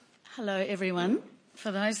Hello everyone.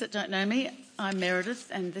 For those that don't know me, I'm Meredith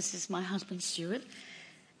and this is my husband Stuart,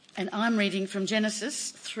 and I'm reading from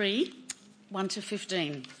Genesis 3, 1 to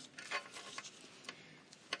 15.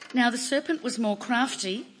 Now the serpent was more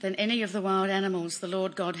crafty than any of the wild animals the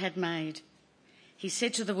Lord God had made. He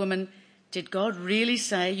said to the woman, "Did God really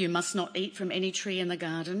say you must not eat from any tree in the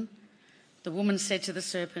garden?" The woman said to the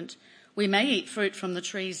serpent, "We may eat fruit from the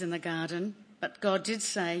trees in the garden, but God did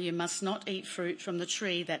say you must not eat fruit from the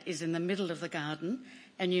tree that is in the middle of the garden,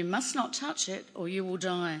 and you must not touch it or you will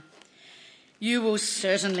die." You will not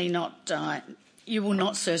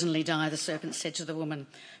certainly die, the serpent said to the woman,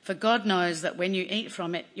 "for God knows that when you eat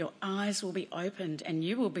from it, your eyes will be opened and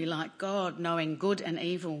you will be like God, knowing good and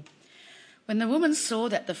evil." When the woman saw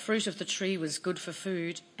that the fruit of the tree was good for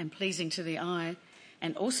food and pleasing to the eye,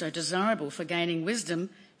 and also desirable for gaining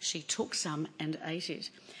wisdom, she took some and ate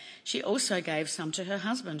it. She also gave some to her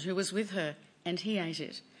husband who was with her, and he ate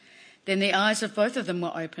it. Then the eyes of both of them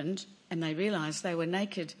were opened, and they realised they were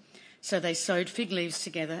naked. So they sewed fig leaves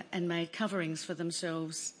together and made coverings for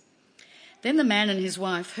themselves. Then the man and his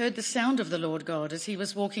wife heard the sound of the Lord God as he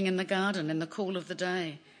was walking in the garden in the cool of the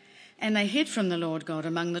day. And they hid from the Lord God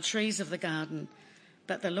among the trees of the garden.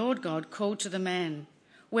 But the Lord God called to the man,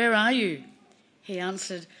 "Where are you?" He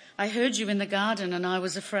answered, "I heard you in the garden and I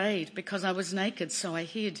was afraid because I was naked, so I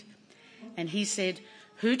hid." And he said,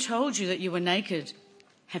 "Who told you that you were naked?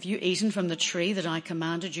 Have you eaten from the tree that I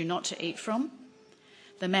commanded you not to eat from?"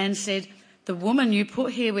 The man said, "The woman you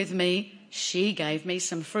put here with me, she gave me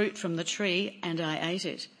some fruit from the tree and I ate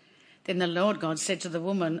it." Then the Lord God said to the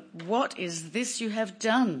woman, "What is this you have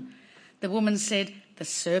done?" The woman said, "The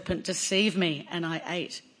serpent deceived me and I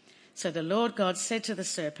ate." So the Lord God said to the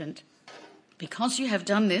serpent, "Because you have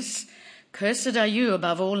done this, cursed are you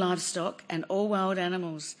above all livestock and all wild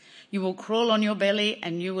animals. You will crawl on your belly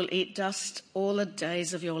and you will eat dust all the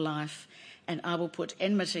days of your life. And I will put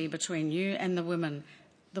enmity between you and the woman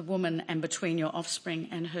and between your offspring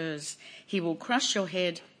and hers. He will crush your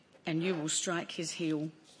head and you will strike his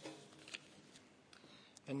heel."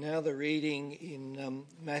 And now the reading in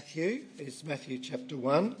Matthew is Matthew chapter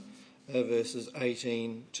 1, verses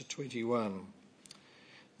 18 to 21.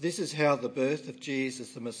 This is how the birth of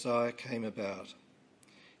Jesus the Messiah came about.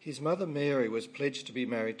 His mother Mary was pledged to be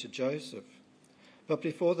married to Joseph, but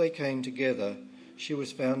before they came together, she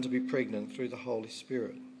was found to be pregnant through the Holy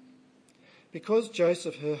Spirit. Because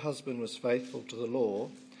Joseph, her husband, was faithful to the law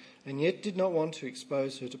and yet did not want to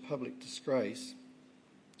expose her to public disgrace,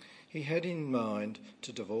 he had in mind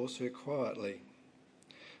to divorce her quietly.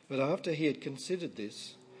 But after he had considered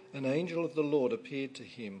this, an angel of the Lord appeared to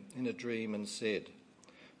him in a dream and said,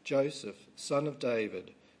 "Joseph, son of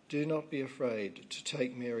David, do not be afraid to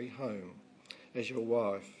take Mary home as your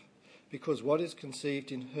wife, because what is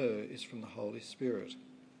conceived in her is from the Holy Spirit.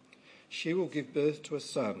 She will give birth to a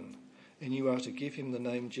son, and you are to give him the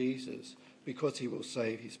name Jesus, because he will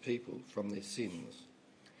save his people from their sins."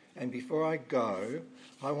 And before I go,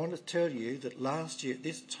 I want to tell you that last year at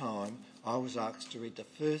this time, I was asked to read the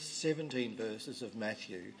first 17 verses of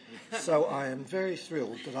Matthew. So I am very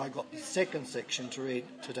thrilled that I got the second section to read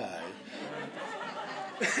today.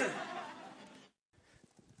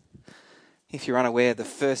 If you're unaware, the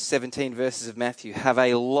first 17 verses of Matthew have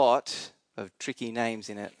a lot of tricky names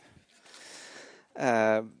in it.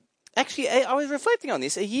 Actually, I was reflecting on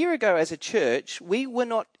this. A year ago as a church, we were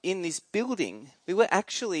not in this building. We were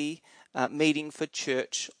actually meeting for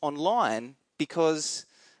church online because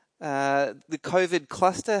the COVID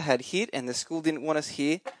cluster had hit and the school didn't want us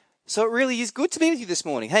here. So it really is good to be with you this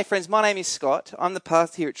morning. Hey friends, my name is Scott. I'm the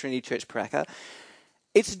pastor here at Trinity Church Paraka.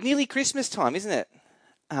 It's nearly Christmas time, isn't it?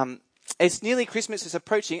 It's nearly Christmas, it's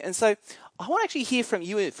approaching. And so I want to actually hear from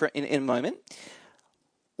you in a moment.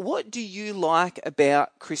 What do you like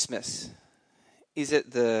about Christmas? Is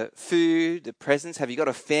it the food, the presents? Have you got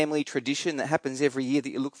a family tradition that happens every year that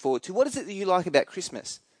you look forward to? What is it that you like about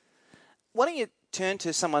Christmas? Why don't you turn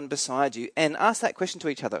to someone beside you and ask that question to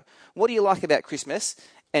each other. What do you like about Christmas?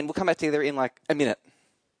 And we'll come back together in like a minute.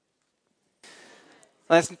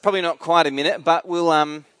 Well, that's probably not quite a minute, but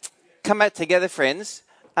we'll come back together, friends.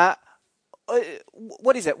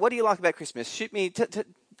 What is it? What do you like about Christmas? Shoot me,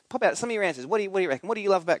 pop out some of your answers. What do you reckon? What do you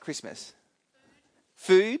love about Christmas?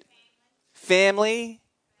 Food? Family?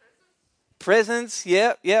 Presents?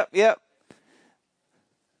 Yep.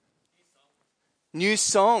 New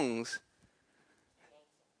songs.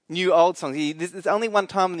 New old songs. There's only one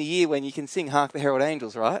time in the year when you can sing Hark the Herald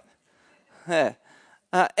Angels, right? Yeah.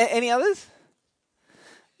 Any others?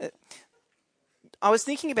 I was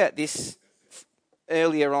thinking about this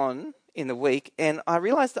earlier on in the week, and I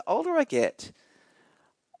realised the older I get,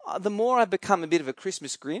 the more I become a bit of a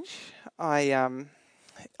Christmas Grinch, I'm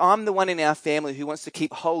the one in our family who wants to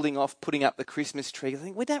keep holding off putting up the Christmas tree. I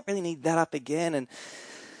think we don't really need that up again. And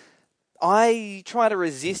I try to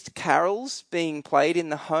resist carols being played in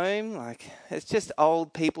the home. Like, it's just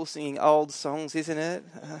old people singing old songs, isn't it?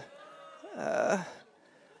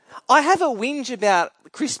 I have a whinge about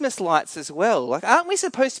Christmas lights as well. Like, aren't we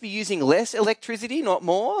supposed to be using less electricity, not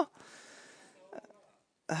more?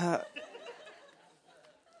 But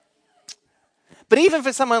even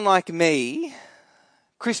for someone like me,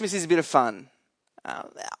 Christmas is a bit of fun.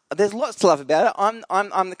 There's lots to love about it.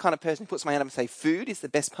 I'm the kind of person who puts my hand up and say food is the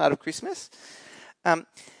best part of Christmas. But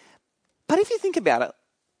if you think about it,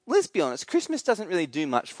 let's be honest, Christmas doesn't really do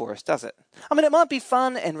much for us, does it? I mean, it might be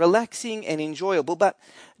fun and relaxing and enjoyable, but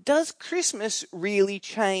does Christmas really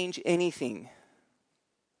change anything?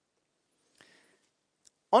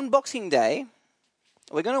 On Boxing Day,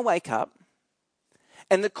 we're going to wake up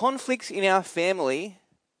and the conflicts in our family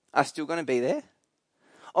are still going to be there.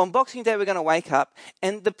 On Boxing Day, we're going to wake up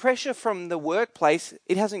and the pressure from the workplace,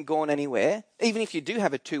 it hasn't gone anywhere, even if you do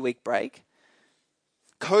have a 2-week break.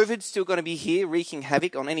 COVID's still going to be here, wreaking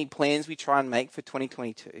havoc on any plans we try and make for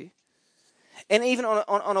 2022. And even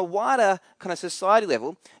on a wider kind of society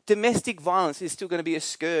level, domestic violence is still going to be a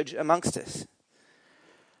scourge amongst us.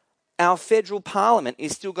 Our federal parliament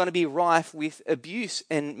is still going to be rife with abuse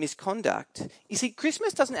and misconduct. You see,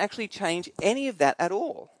 Christmas doesn't actually change any of that at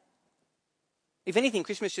all. If anything,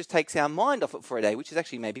 Christmas just takes our mind off it for a day, which is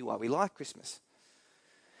actually maybe why we like Christmas.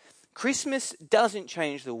 Christmas doesn't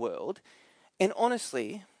change the world. And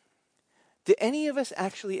honestly, do any of us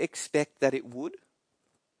actually expect that it would?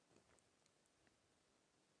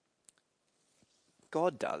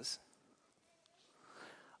 God does.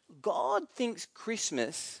 God thinks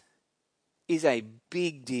Christmas is a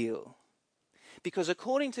big deal. Because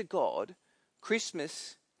according to God,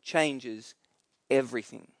 Christmas changes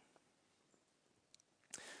everything.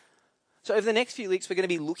 So over the next few weeks, we're going to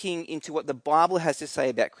be looking into what the Bible has to say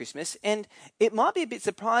about Christmas. And it might be a bit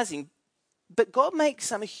surprising, but God makes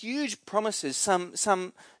some huge promises, some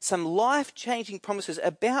life-changing promises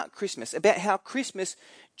about Christmas, about how Christmas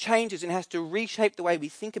changes and has to reshape the way we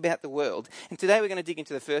think about the world. And today we're going to dig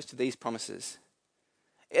into the first of these promises.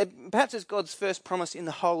 Perhaps it's God's first promise in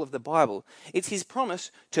the whole of the Bible. It's his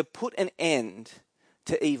promise to put an end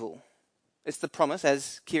to evil. It's the promise,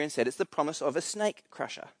 as Kieran said, it's the promise of a snake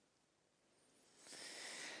crusher.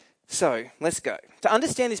 So, let's go. To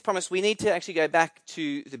understand this promise, we need to actually go back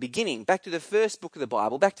to the beginning, back to the first book of the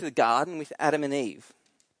Bible, back to the garden with Adam and Eve.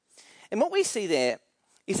 And what we see there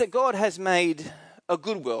is that God has made a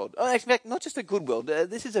good world. In fact, not just a good world.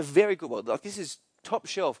 This is a very good world. Like, this is top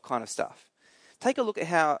shelf kind of stuff. Take a look at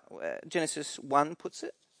how Genesis 1 puts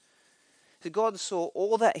it. So God saw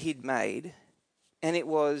all that he'd made, and it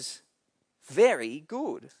was very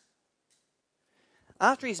good.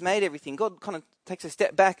 After he's made everything, God kind of takes a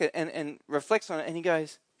step back and reflects on it, and he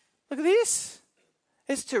goes, look at this.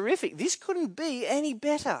 It's terrific. This couldn't be any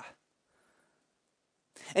better.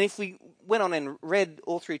 And if we went on and read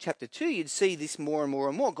all through chapter 2, you'd see this more and more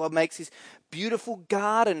and more. God makes this beautiful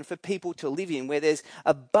garden for people to live in where there's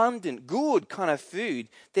abundant, good kind of food.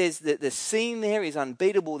 There's the scene there is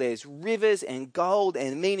unbeatable. There's rivers and gold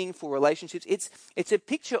and meaningful relationships. It's a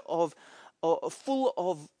picture of full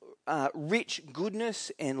of rich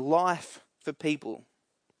goodness and life for people.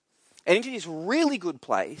 And into this really good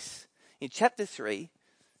place, in chapter 3,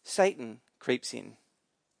 Satan creeps in,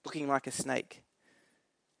 looking like a snake.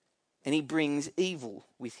 And he brings evil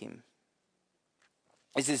with him.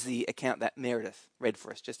 This is the account that Meredith read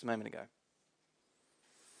for us just a moment ago.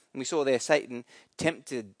 And we saw there Satan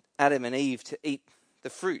tempted Adam and Eve to eat the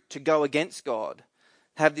fruit, to go against God,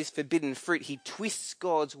 have this forbidden fruit. He twists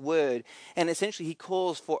God's word, and essentially he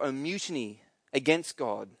calls for a mutiny against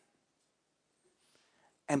God.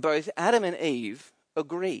 And both Adam and Eve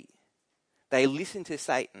agree. They listen to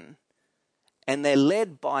Satan, and they're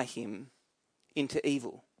led by him into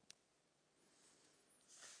evil.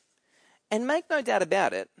 And make no doubt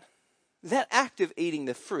about it, that act of eating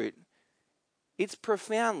the fruit, it's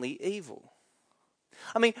profoundly evil.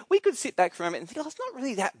 I mean, we could sit back for a moment and think, oh, it's not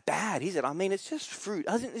really that bad, is it? I mean, it's just fruit.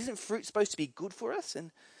 Isn't fruit supposed to be good for us?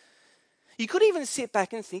 And you could even sit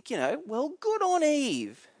back and think, well, good on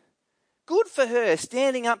Eve. Good for her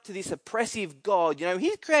standing up to this oppressive God.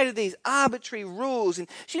 He's created these arbitrary rules and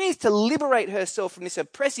she needs to liberate herself from this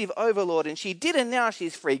oppressive overlord, and she did, and now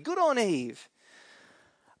she's free. Good on Eve.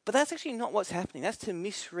 But that's actually not what's happening. That's to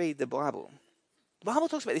misread the Bible. The Bible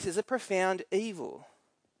talks about this as a profound evil.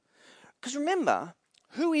 Because remember,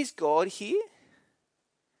 who is God here?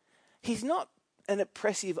 He's not an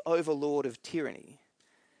oppressive overlord of tyranny.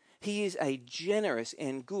 He is a generous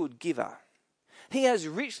and good giver. He has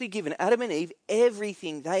richly given Adam and Eve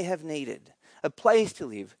everything they have needed. A place to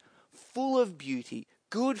live, full of beauty,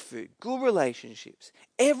 good food, good relationships,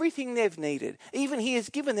 everything they've needed. Even he has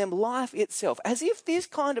given them life itself, as if this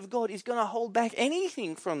kind of God is going to hold back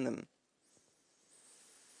anything from them.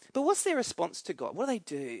 But what's their response to God? What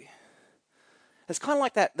do? It's kind of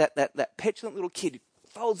like that petulant little kid who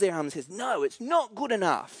folds their arms and says, no, it's not good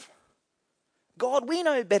enough. God, we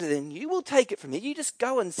know better than you. We'll take it from you. You just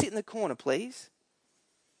go and sit in the corner, please.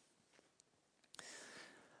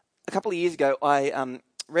 A couple of years ago, I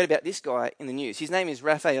read about this guy in the news. His name is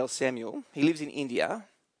Raphael Samuel. He lives in India.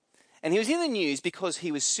 And he was in the news because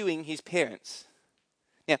he was suing his parents.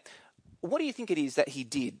 Now, what do you think it is that he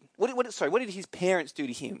did? What did his parents do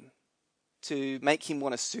to him to make him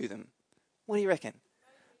want to sue them? What do you reckon?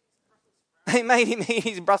 They made him eat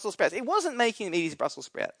his Brussels sprouts. It wasn't making him eat his Brussels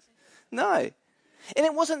sprouts. No. And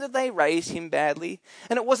it wasn't that they raised him badly.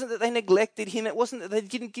 And it wasn't that they neglected him. It wasn't that they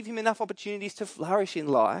didn't give him enough opportunities to flourish in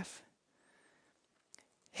life.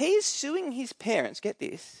 He's suing his parents, get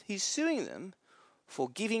this, he's suing them for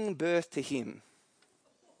giving birth to him.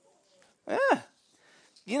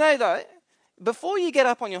 You know though, before you get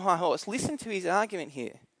up on your high horse, listen to his argument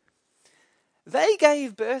here. They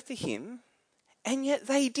gave birth to him, and yet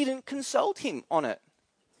they didn't consult him on it.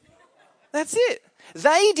 That's it.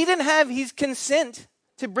 They didn't have his consent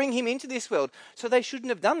to bring him into this world, so they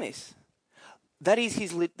shouldn't have done this. That is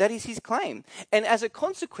his claim. And as a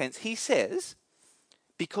consequence, he says,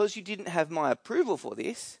 because you didn't have my approval for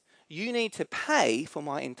this, you need to pay for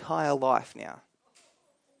my entire life now.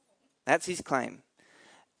 That's his claim.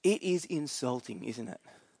 It is insulting, isn't it?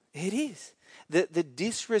 It is. The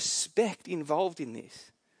disrespect involved in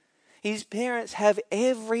this. His parents have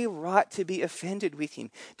every right to be offended with him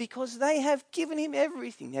because they have given him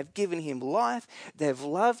everything. They've given him life. They've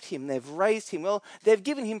loved him. They've raised him well. They've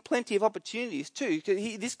given him plenty of opportunities too.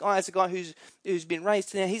 This guy is a guy who's been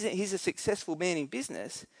raised. Now he's a successful man in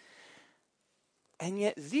business. And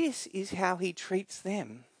yet this is how he treats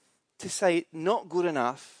them. To say, not good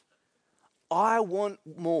enough. I want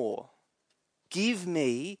more. Give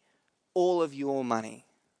me all of your money.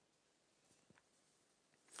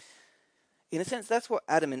 In a sense, that's what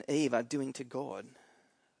Adam and Eve are doing to God.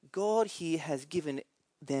 God here has given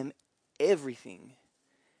them everything,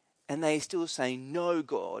 and they still say, no,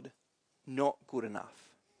 God, not good enough.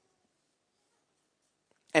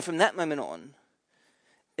 And from that moment on,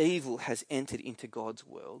 evil has entered into God's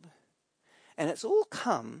world, and it's all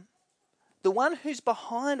come, the one who's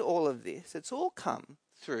behind all of this, it's all come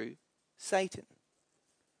through Satan.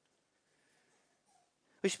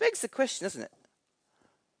 Which begs the question, doesn't it?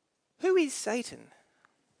 Who is Satan?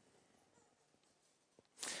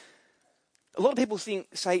 A lot of people think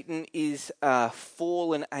Satan is a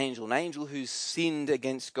fallen angel, an angel who's sinned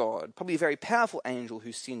against God, probably a very powerful angel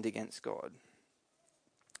who sinned against God.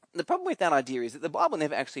 The problem with that idea is that the Bible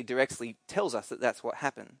never actually directly tells us that that's what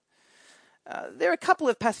happened. There are a couple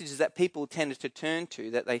of passages that people tend to turn to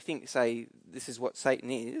that they think say this is what Satan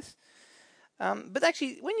is. But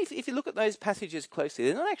actually, if you look at those passages closely,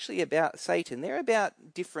 they're not actually about Satan. They're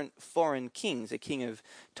about different foreign kings, a king of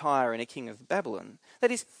Tyre and a king of Babylon.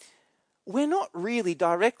 That is, we're not really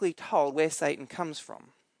directly told where Satan comes from.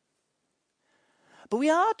 But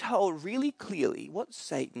we are told really clearly what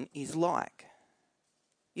Satan is like.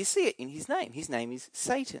 You see it in his name. His name is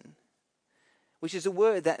Satan, which is a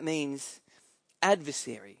word that means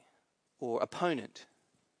adversary or opponent.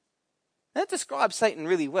 That describes Satan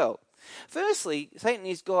really well. Firstly, Satan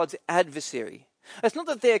is God's adversary. It's not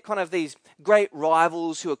that they're kind of these great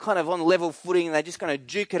rivals who are kind of on level footing and they're just going to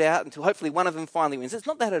duke it out until hopefully one of them finally wins. It's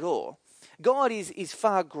not that at all. God is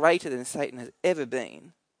far greater than Satan has ever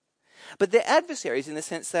been. But they're adversaries in the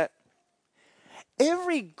sense that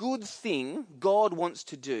every good thing God wants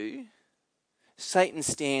to do, Satan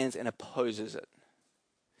stands and opposes it.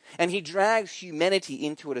 And he drags humanity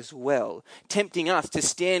into it as well, tempting us to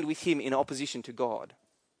stand with him in opposition to God.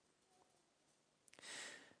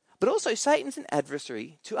 But also Satan's an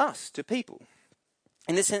adversary to us, to people,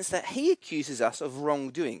 in the sense that he accuses us of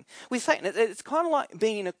wrongdoing. With Satan, it's kind of like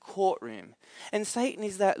being in a courtroom, and Satan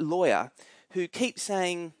is that lawyer who keeps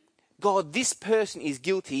saying, God, this person is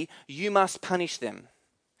guilty, you must punish them.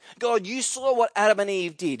 God, you saw what Adam and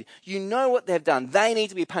Eve did. You know what they've done. They need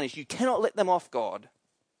to be punished. You cannot let them off, God.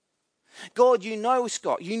 God, you know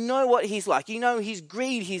Scott. You know what he's like. You know his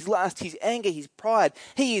greed, his lust, his anger, his pride.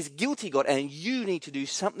 He is guilty, God, and you need to do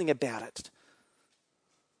something about it.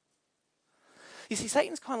 You see,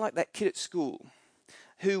 Satan's kind of like that kid at school,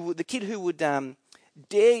 the kid who would dare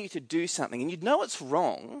you to do something, and you'd know it's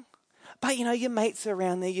wrong, But, your mates are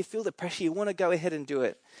around there, you feel the pressure, you want to go ahead and do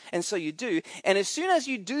it. And so you do. And as soon as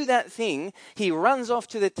you do that thing, he runs off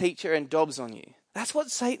to the teacher and dobs on you. That's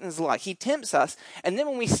what Satan's like. He tempts us, and then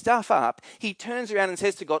when we stuff up, he turns around and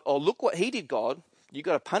says to God, oh, look what he did, God. You've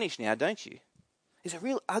got to punish now, don't you? There's a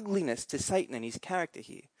real ugliness to Satan and his character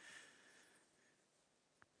here.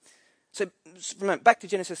 So for a moment, back to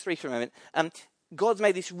Genesis 3 for a moment. God's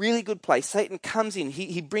made this really good place. Satan comes in.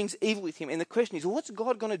 He brings evil with him. And the question is, well, what's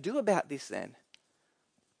God going to do about this then?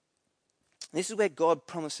 This is where God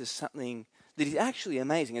promises something that is actually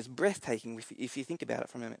amazing. It's breathtaking if you think about it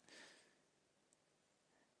for a moment.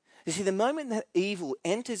 You see, the moment that evil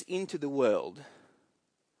enters into the world,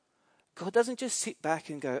 God doesn't just sit back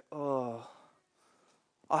and go, oh,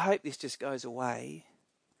 I hope this just goes away.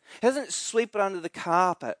 He doesn't sweep it under the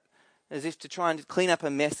carpet as if to try and clean up a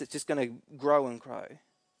mess that's just going to grow and grow.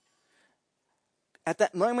 At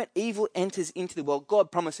that moment evil enters into the world,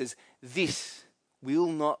 God promises this will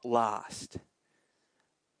not last.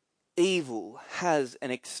 Evil has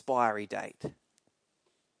an expiry date.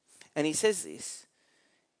 And he says this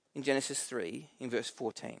in Genesis 3 in verse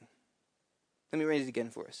 14. Let me read it again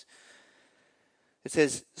for us. It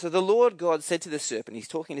says, so the Lord God said to the serpent, he's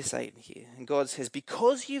talking to Satan here, and God says,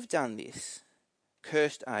 because you've done this,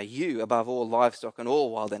 cursed are you above all livestock and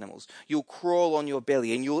all wild animals. You'll crawl on your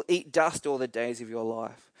belly and you'll eat dust all the days of your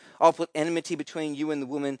life. I'll put enmity between you and the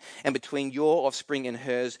woman and between your offspring and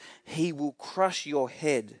hers. He will crush your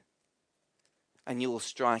head and you will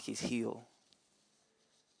strike his heel.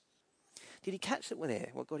 Did he catch that there,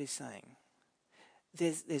 what God is saying?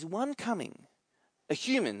 There's one coming, a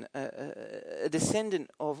human, a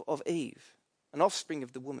descendant of Eve, an offspring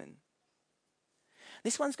of the woman.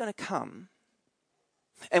 This one's going to come.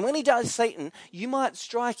 And when he does, Satan, you might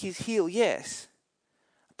strike his heel, yes,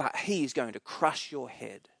 but he is going to crush your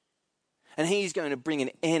head. And he is going to bring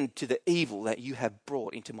an end to the evil that you have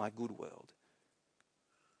brought into my good world.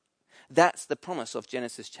 That's the promise of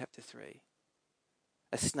Genesis chapter 3.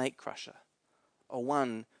 A snake crusher, a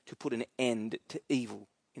one to put an end to evil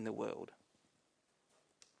in the world.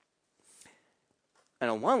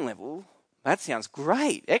 And on one level, that sounds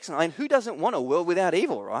great, excellent. I mean, who doesn't want a world without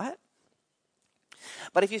evil, right?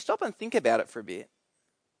 But if you stop and think about it for a bit,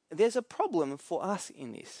 there's a problem for us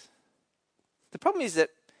in this. The problem is that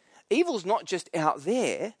evil's not just out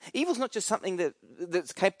there. Evil's not just something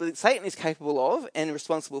that Satan is capable of and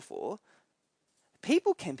responsible for.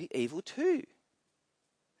 People can be evil too.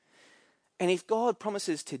 And if God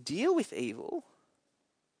promises to deal with evil,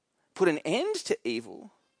 put an end to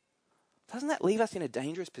evil, doesn't that leave us in a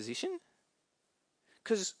dangerous position?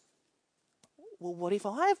 Because, well, what if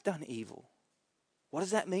I have done evil? What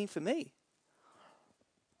does that mean for me?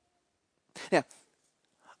 Now,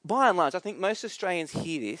 by and large, I think most Australians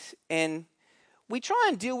hear this, and we try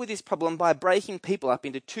and deal with this problem by breaking people up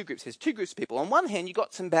into two groups. There's two groups of people. On one hand, you've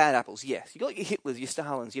got some bad apples, yes. You've got your Hitlers, your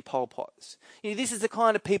Stalins, your Pol Pots. This is the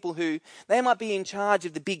kind of people who, they might be in charge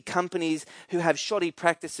of the big companies who have shoddy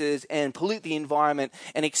practices and pollute the environment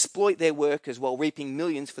and exploit their workers while reaping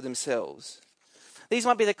millions for themselves. These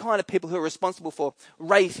might be the kind of people who are responsible for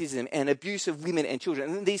racism and abuse of women and children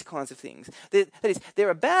and these kinds of things. That is, there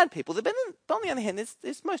are bad people, but on the other hand,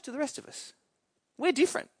 there's most of the rest of us. We're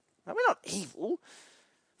different. We're not evil.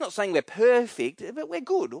 I'm not saying we're perfect, but we're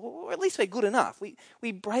good, or at least we're good enough.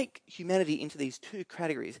 We break humanity into these two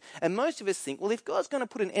categories. And most of us think, well, if God's going to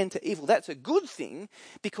put an end to evil, that's a good thing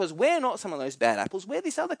because we're not some of those bad apples. We're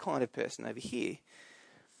this other kind of person over here.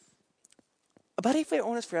 But if we're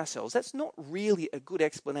honest for ourselves, that's not really a good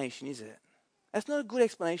explanation, is it? That's not a good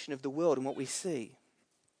explanation of the world and what we see.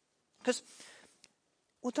 Because,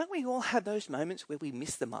 well, don't we all have those moments where we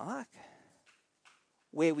miss the mark?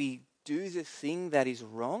 Where we do the thing that is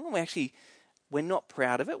wrong? We're not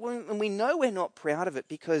proud of it. And we know we're not proud of it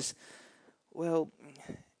because, well,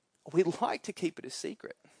 we like to keep it a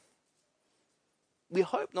secret. We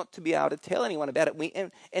hope not to be able to tell anyone about it.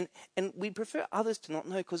 And we prefer others to not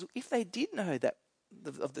know because if they did know that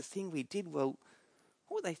of the thing we did, well,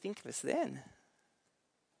 what would they think of us then?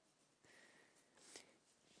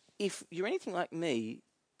 If you're anything like me,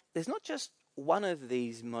 there's not just one of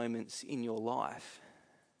these moments in your life.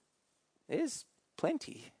 There's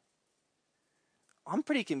plenty. I'm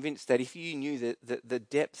pretty convinced that if you knew the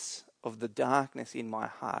depths of the darkness in my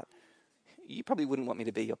heart, you probably wouldn't want me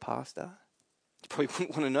to be your pastor. You probably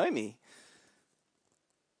wouldn't want to know me.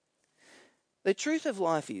 The truth of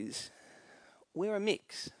life is, we're a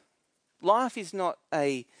mix. Life is not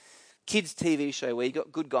a kids' TV show where you've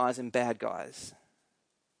got good guys and bad guys.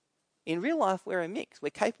 In real life, we're a mix. We're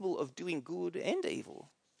capable of doing good and evil.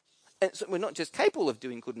 And so we're not just capable of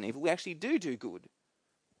doing good and evil, we actually do good.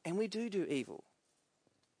 And we do evil.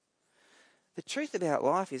 The truth about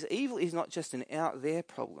life is evil is not just an out there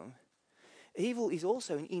problem. Evil is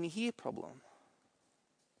also an in here problem.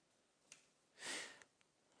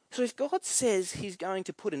 So if God says he's going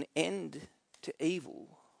to put an end to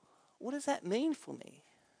evil, what does that mean for me?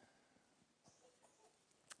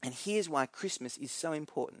 And here's why Christmas is so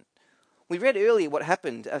important. We read earlier what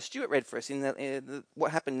happened, Stuart read for us,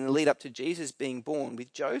 what happened in the lead up to Jesus being born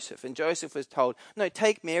with Joseph. And Joseph was told, no,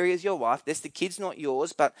 take Mary as your wife. The kid's not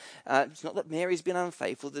yours, but it's not that Mary's been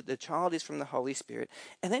unfaithful, that the child is from the Holy Spirit.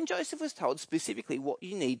 And then Joseph was told specifically what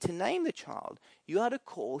you need to name the child. You are to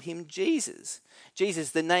call him Jesus.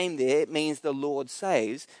 Jesus, the name there, means the Lord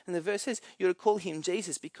saves. And the verse says you're to call him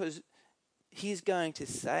Jesus because he's going to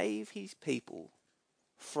save his people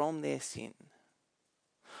from their sin,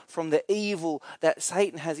 from the evil that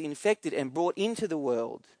Satan has infected and brought into the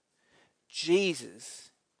world.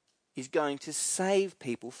 Jesus is going to save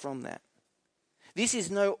people from that. This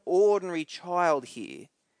is no ordinary child here.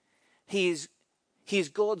 He is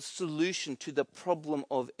God's solution to the problem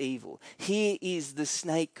of evil. He is the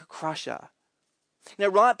snake crusher. Now,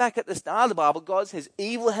 right back at the start of the Bible, God says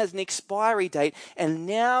evil has an expiry date. And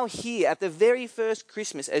now here, at the very first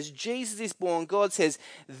Christmas, as Jesus is born, God says,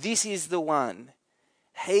 this is the one.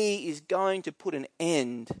 He is going to put an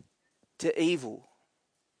end to evil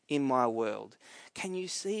in my world. Can you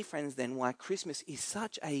see, friends, then, why Christmas is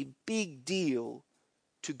such a big deal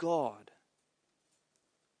to God?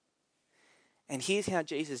 And here's how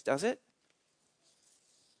Jesus does it.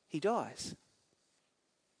 He dies.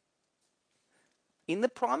 In the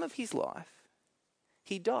prime of his life,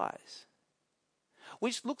 he dies.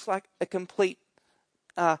 Which looks like a complete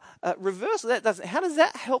reversal. How does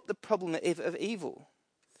that help the problem of evil?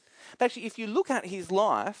 But actually, if you look at his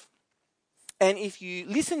life, and if you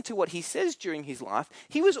listen to what he says during his life,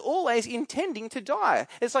 he was always intending to die.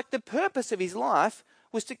 It's like the purpose of his life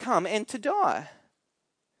was to come and to die.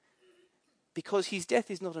 Because his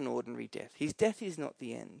death is not an ordinary death. His death is not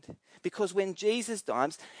the end. Because when Jesus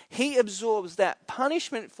dies, he absorbs that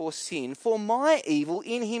punishment for sin, for my evil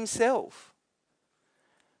in himself,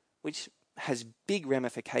 which has big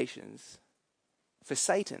ramifications for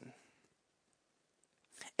Satan.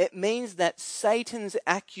 It means that Satan's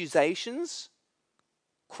accusations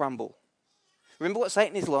crumble. Remember what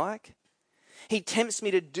Satan is like? He tempts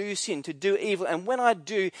me to do sin, to do evil. And when I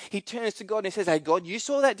do, he turns to God and he says, hey, God, you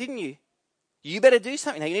saw that, didn't you? You better do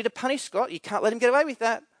something. Now, you need to punish Scott. You can't let him get away with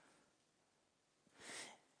that.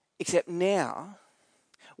 Except now,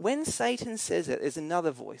 when Satan says it, there's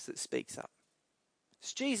another voice that speaks up.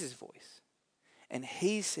 It's Jesus' voice. And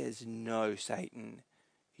he says, no, Satan,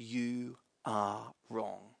 you are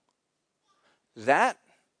wrong. That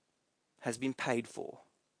has been paid for.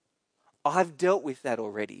 I've dealt with that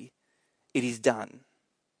already. It is done.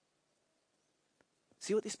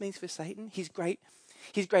 See what this means for Satan? His great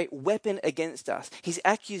weapon against us, his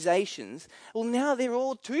accusations, well, now they're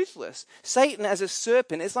all toothless. Satan as a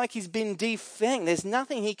serpent, it's like he's been defanged. There's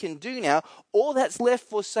nothing he can do now. All that's left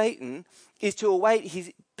for Satan is to await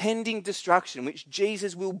his pending destruction, which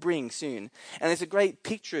Jesus will bring soon. And there's a great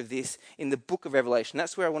picture of this in the book of Revelation.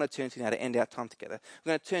 That's where I want to turn to now to end our time together.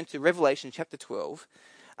 We're going to turn to Revelation chapter 12.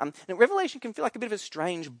 Now, Revelation can feel like a bit of a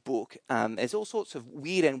strange book. There's all sorts of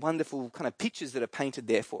weird and wonderful kind of pictures that are painted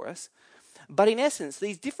there for us. But in essence,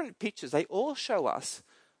 these different pictures, they all show us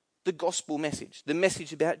the gospel message, the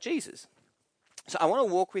message about Jesus. So I want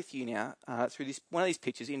to walk with you now through one of these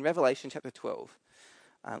pictures in Revelation chapter 12.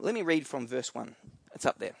 Let me read from verse 1. It's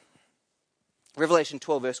up there. Revelation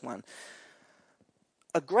 12, verse 1.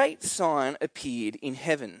 A great sign appeared in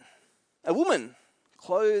heaven. A woman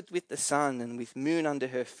clothed with the sun and with moon under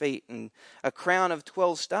her feet and a crown of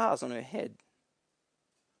 12 stars on her head.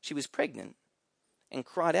 She was pregnant and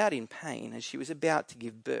cried out in pain as she was about to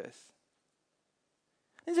give birth.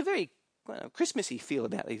 There's a very Christmassy feel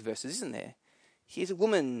about these verses, isn't there? Here's a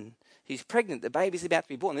woman who's pregnant, the baby's about to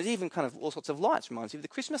be born. There's even kind of all sorts of lights, reminds you of the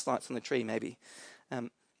Christmas lights on the tree maybe.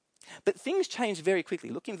 But things change very quickly.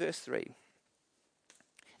 Look in verse 3.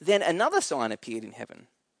 Then another sign appeared in heaven,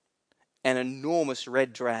 an enormous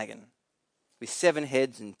red dragon with 7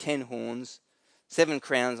 heads and 10 horns, 7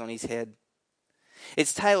 crowns on his head.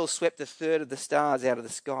 Its tail swept a third of the stars out of the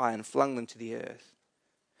sky and flung them to the earth.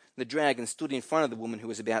 The dragon stood in front of the woman who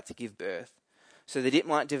was about to give birth, so that it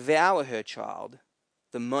might devour her child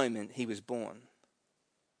the moment he was born.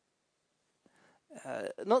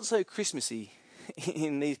 Not so Christmassy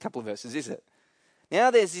in these couple of verses, is it?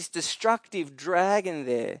 Now there's this destructive dragon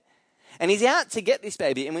there, and he's out to get this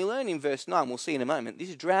baby. And we learn in verse 9, we'll see in a moment,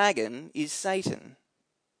 this dragon is Satan.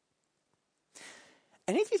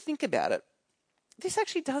 And if you think about it, this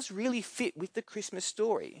actually does really fit with the Christmas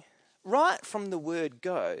story. Right from the word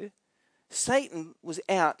go, Satan was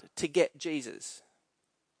out to get Jesus.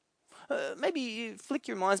 Maybe you flick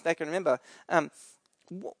your minds back and remember,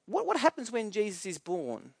 what happens when Jesus is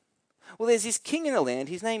born? Well, there's this king in the land,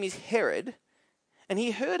 his name is Herod, and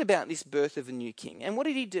he heard about this birth of a new king. And what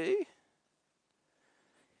did he do?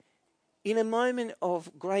 In a moment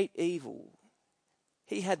of great evil,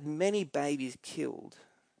 he had many babies killed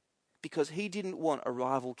because he didn't want a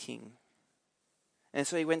rival king. And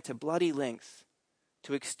so he went to bloody lengths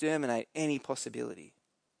to exterminate any possibility.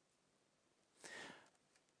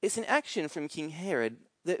 It's an action from King Herod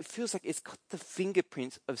that feels like it's got the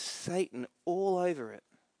fingerprints of Satan all over it.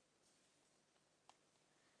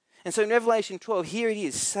 And so in Revelation 12, here it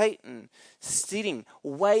is, Satan sitting,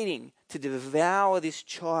 waiting to devour this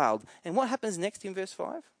child. And what happens next in verse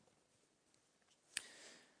 5?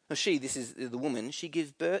 Well, this is the woman, she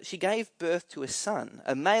gave birth to a son,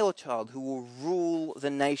 a male child who will rule the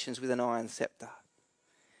nations with an iron scepter.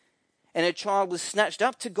 And her child was snatched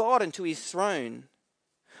up to God and to his throne.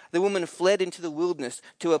 The woman fled into the wilderness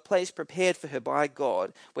to a place prepared for her by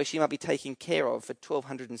God, where she might be taken care of for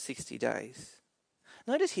 1,260 days.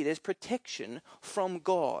 Notice here, there's protection from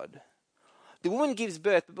God. The woman gives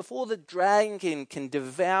birth, but before the dragon can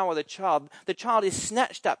devour the child is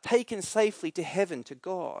snatched up, taken safely to heaven, to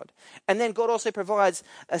God. And then God also provides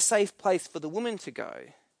a safe place for the woman to go.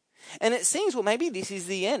 And it seems, well, maybe this is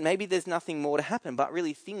the end. Maybe there's nothing more to happen, but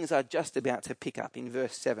really things are just about to pick up in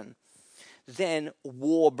verse 7. Then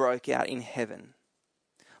war broke out in heaven.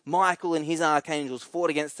 Michael and his archangels fought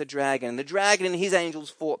against the dragon. The dragon and his angels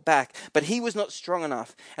fought back, but he was not strong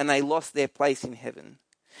enough, and they lost their place in heaven.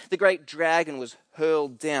 The great dragon was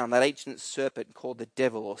hurled down, that ancient serpent called the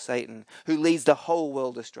devil or Satan, who leads the whole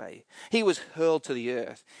world astray. He was hurled to the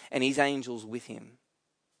earth, and his angels with him.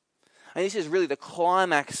 And this is really the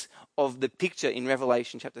climax of the picture in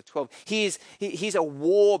Revelation chapter 12. Here's a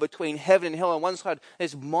war between heaven and hell. On one side,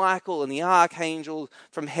 there's Michael and the archangel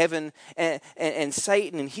from heaven and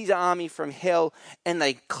Satan and his army from hell. And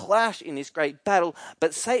they clash in this great battle.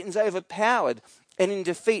 But Satan's overpowered. And in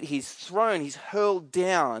defeat, he's thrown, he's hurled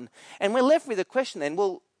down. And we're left with a question then,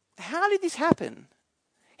 well, how did this happen?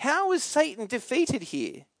 How was Satan defeated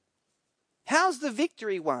here? How's the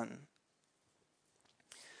victory won?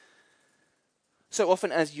 So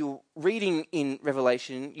often as you're reading in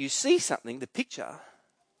Revelation, you see something, the picture,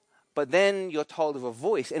 but then you're told of a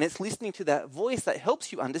voice, and it's listening to that voice that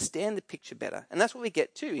helps you understand the picture better. And that's what we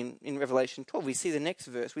get to in Revelation 12. We see the next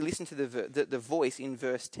verse. We listen to the voice in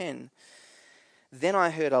verse 10. Then I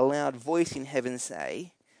heard a loud voice in heaven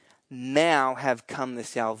say, "Now have come the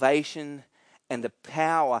salvation and the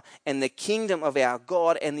power and the kingdom of our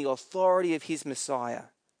God and the authority of his Messiah.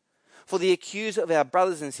 For the accuser of our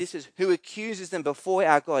brothers and sisters, who accuses them before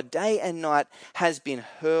our God day and night, has been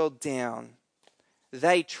hurled down.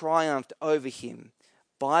 They triumphed over him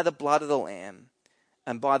by the blood of the Lamb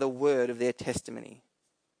and by the word of their testimony.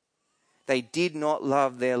 They did not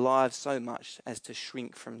love their lives so much as to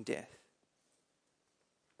shrink from death."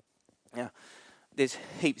 Now, there's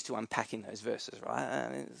heaps to unpack in those verses,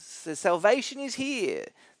 right? So salvation is here.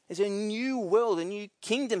 There's a new world, a new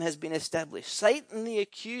kingdom has been established. Satan the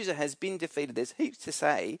accuser has been defeated. There's heaps to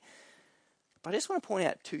say. But I just want to point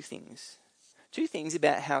out two things. Two things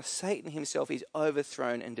about how Satan himself is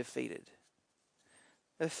overthrown and defeated.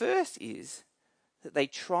 The first is that they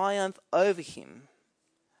triumph over him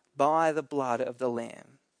by the blood of the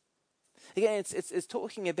Lamb. Again, it's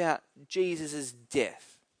talking about Jesus'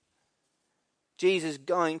 death. Jesus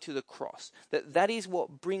going to the cross. That is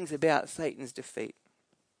what brings about Satan's defeat.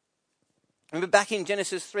 Remember back in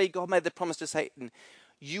Genesis 3, God made the promise to Satan,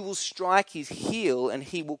 "You will strike his heel and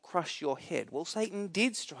he will crush your head." Well, Satan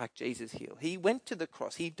did strike Jesus' heel. He went to the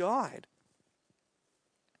cross. He died.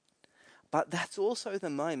 But that's also the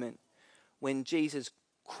moment when Jesus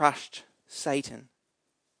crushed Satan.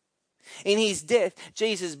 In his death,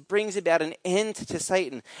 Jesus brings about an end to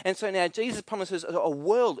Satan. And so now Jesus promises a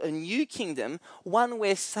world, a new kingdom, one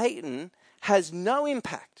where Satan has no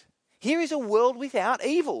impact. Here is a world without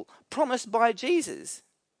evil, promised by Jesus.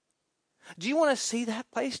 Do you want to see that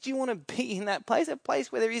place? Do you want to be in that place? A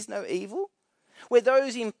place where there is no evil? Where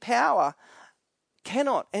those in power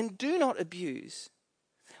cannot and do not abuse?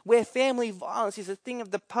 Where family violence is a thing of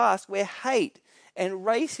the past? Where hate and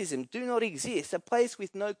racism do not exist? A place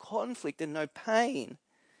with no conflict and no pain?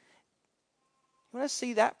 You want to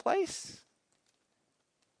see that place?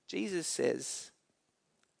 Jesus says,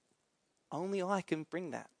 only I can bring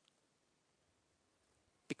that.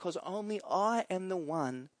 Because only I am the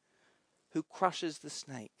one who crushes the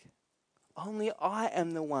snake. Only I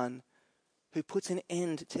am the one who puts an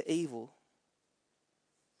end to evil.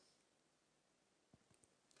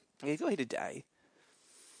 If you're here today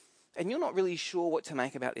and you're not really sure what to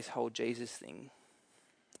make about this whole Jesus thing,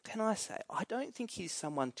 can I say, I don't think he's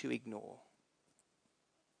someone to ignore.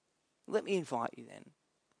 Let me invite you then.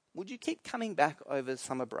 Would you keep coming back over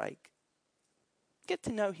summer break? Get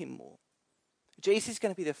to know him more. Jesus is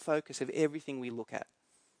going to be the focus of everything we look at.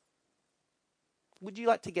 Would you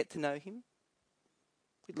like to get to know him?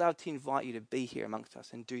 We'd love to invite you to be here amongst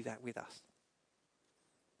us and do that with us.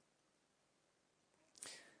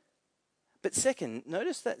 But second,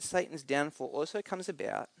 notice that Satan's downfall also comes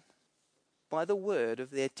about by the word of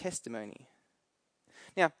their testimony.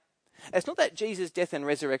 Now, it's not that Jesus' death and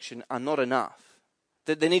resurrection are not enough,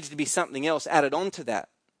 that there needs to be something else added on to that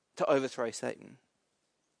to overthrow Satan.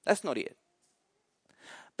 That's not it.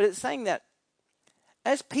 But it's saying that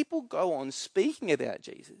as people go on speaking about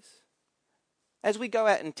Jesus, as we go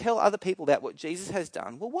out and tell other people about what Jesus has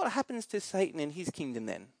done, well, what happens to Satan and his kingdom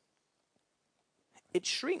then? It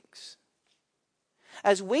shrinks.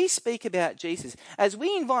 As we speak about Jesus, as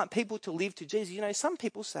we invite people to live to Jesus, some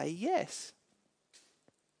people say yes.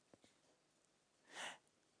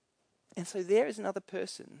 And so there is another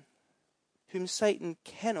person whom Satan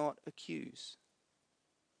cannot accuse.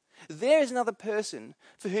 There is another person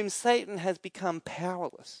for whom Satan has become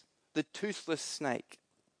powerless, the toothless snake.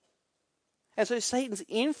 And so Satan's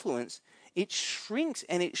influence, it shrinks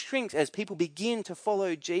and it shrinks as people begin to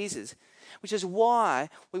follow Jesus, which is why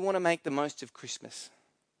we want to make the most of Christmas.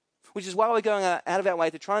 Which is why we're going out of our way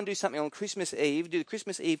to try and do something on Christmas Eve, do the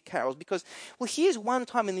Christmas Eve carols, because, well, here's one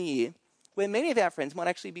time in the year where many of our friends might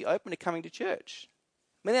actually be open to coming to church.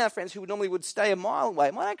 Many of our friends who normally would stay a mile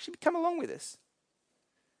away might actually come along with us.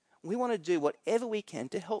 We want to do whatever we can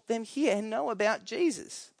to help them hear and know about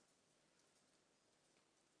Jesus.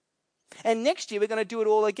 And next year we're going to do it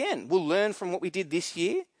all again. We'll learn from what we did this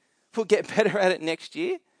year. We'll get better at it next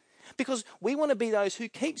year. Because we want to be those who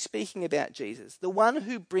keep speaking about Jesus, the one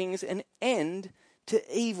who brings an end to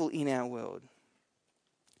evil in our world.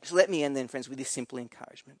 So let me end then, friends, with this simple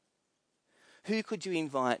encouragement. Who could you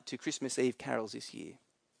invite to Christmas Eve carols this year?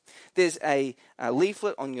 There's a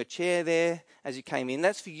leaflet on your chair there as you came in.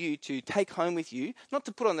 That's for you to take home with you, not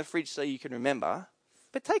to put on the fridge so you can remember,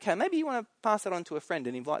 but take home. Maybe you want to pass that on to a friend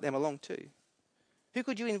and invite them along too. Who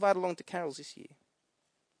could you invite along to carols this year?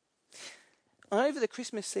 Over the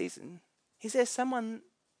Christmas season, is there someone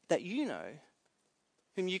that you know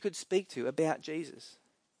whom you could speak to about Jesus,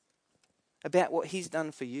 about what he's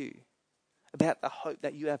done for you, about the hope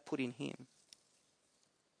that you have put in him?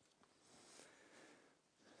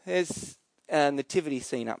 There's a nativity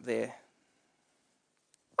scene up there.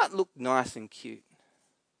 Might look nice and cute.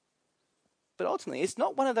 But ultimately, it's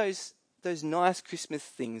not one of those nice Christmas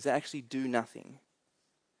things that actually do nothing.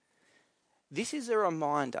 This is a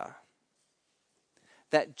reminder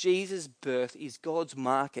that Jesus' birth is God's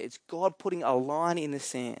marker. It's God putting a line in the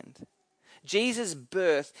sand. Jesus'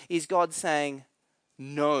 birth is God saying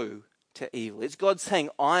no to evil. It's God saying,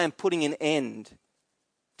 I am putting an end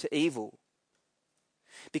to evil.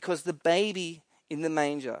 Because the baby in the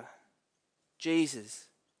manger, Jesus,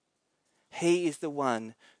 he is the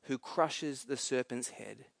one who crushes the serpent's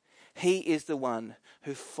head. He is the one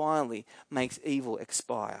who finally makes evil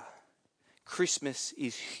expire. Christmas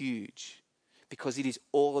is huge because it is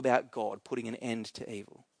all about God putting an end to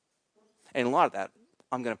evil. And in light of that,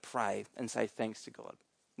 I'm going to pray and say thanks to God.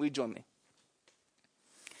 Will you join me?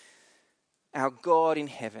 Our God in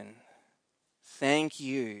heaven, thank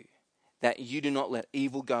you that you do not let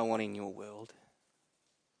evil go on in your world.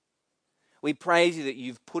 We praise you that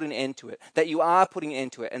you've put an end to it, that you are putting an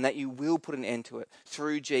end to it, and that you will put an end to it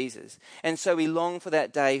through Jesus. And so we long for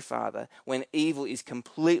that day, Father, when evil is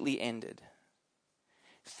completely ended.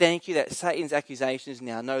 Thank you that Satan's accusations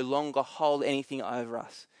now no longer hold anything over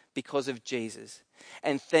us because of Jesus.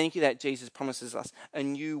 And thank you that Jesus promises us a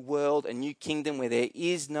new world, a new kingdom where there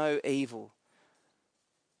is no evil.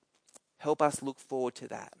 Help us look forward to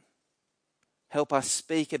that. Help us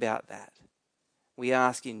speak about that. We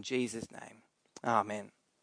ask in Jesus' name. Amen.